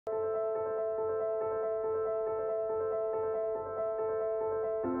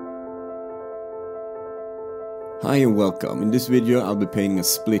Hi and welcome. In this video I'll be painting a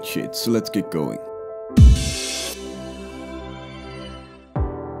split sheet, so let's get going.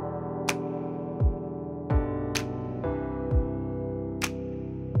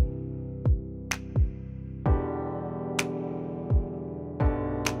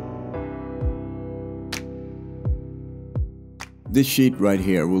 This sheet right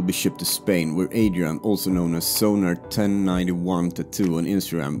here will be shipped to Spain, where Adrian, also known as Sonar1091 Tattoo on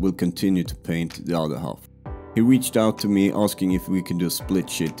Instagram, will continue to paint the other half. He reached out to me asking if we could do a split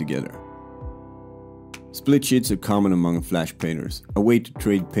sheet together. Split sheets are common among flash painters, a way to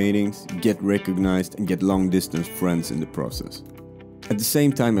trade paintings, get recognized and get long distance friends in the process. At the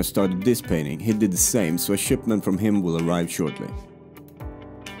same time I started this painting, he did the same, so a shipment from him will arrive shortly.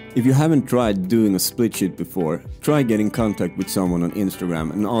 If you haven't tried doing a split sheet before, try getting in contact with someone on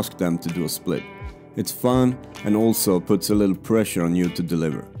Instagram and ask them to do a split. It's fun and also puts a little pressure on you to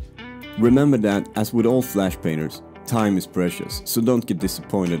deliver. Remember that, as with all flash painters, time is precious, so don't get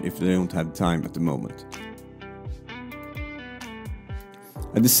disappointed if they don't have time at the moment.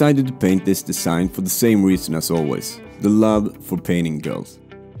 I decided to paint this design for the same reason as always, the love for painting girls.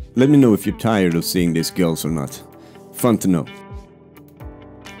 Let me know if you're tired of seeing these girls or not. Fun to know.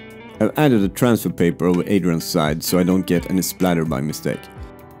 I've added a transfer paper over Adrian's side so I don't get any splatter by mistake.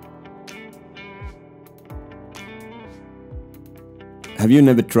 Have you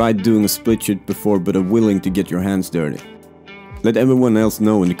never tried doing a split sheet before but are willing to get your hands dirty? Let everyone else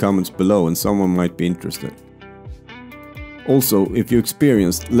know in the comments below and someone might be interested. Also, if you're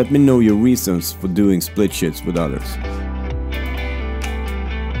experienced, let me know your reasons for doing split sheets with others.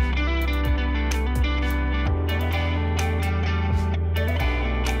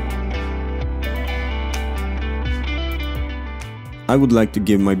 I would like to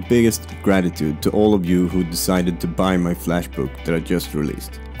give my biggest gratitude to all of you who decided to buy my flashbook that I just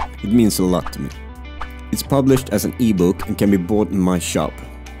released. It means a lot to me. It's published as an ebook and can be bought in my shop.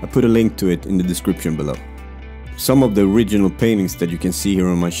 I put a link to it in the description below. Some of the original paintings that you can see here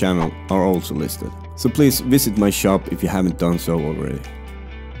on my channel are also listed. So please visit my shop if you haven't done so already.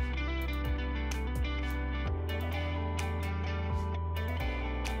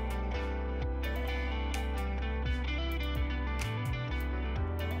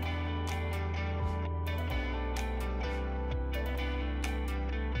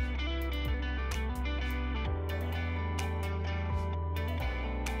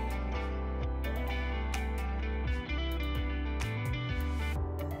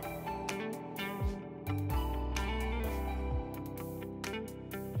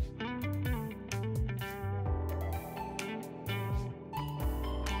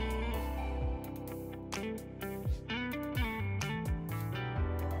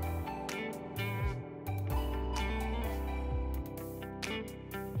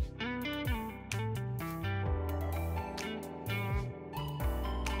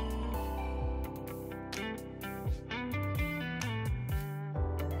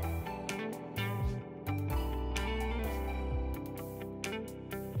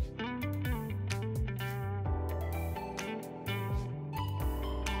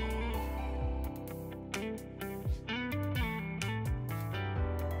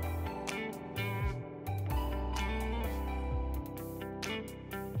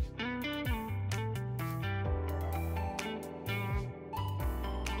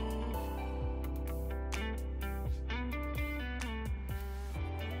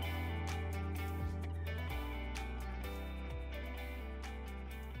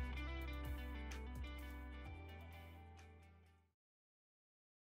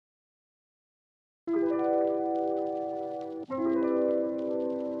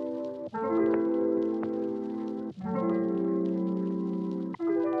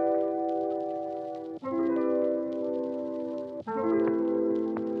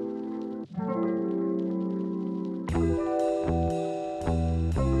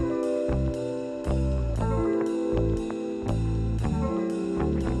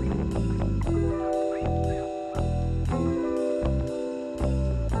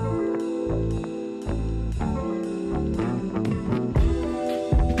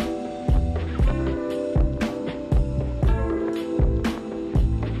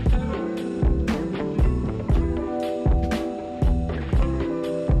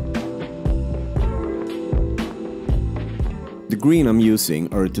 The green I'm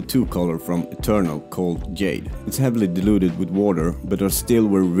using are a tattoo color from Eternal called Jade. It's heavily diluted with water but are still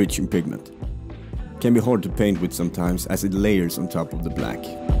very rich in pigment. Can be hard to paint with sometimes as it layers on top of the black.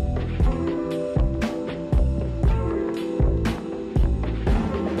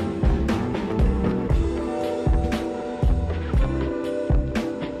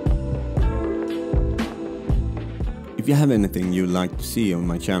 you have anything you'd like to see on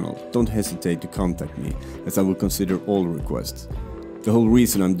my channel, don't hesitate to contact me, as I will consider all requests. The whole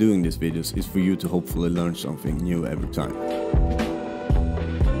reason I'm doing these videos is for you to hopefully learn something new every time.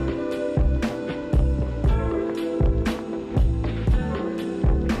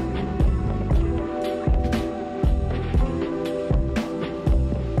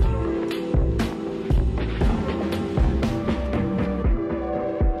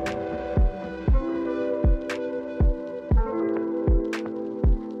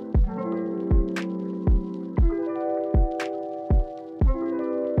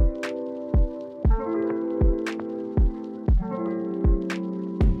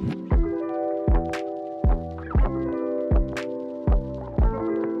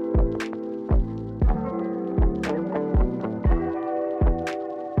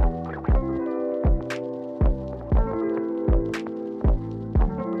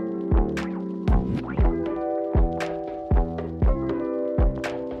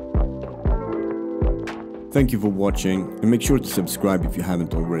 Thank you for watching, and make sure to subscribe if you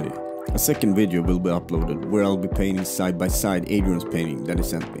haven't already. A second video will be uploaded where I'll be painting side by side Adrian's painting that he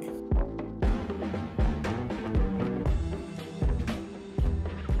sent me.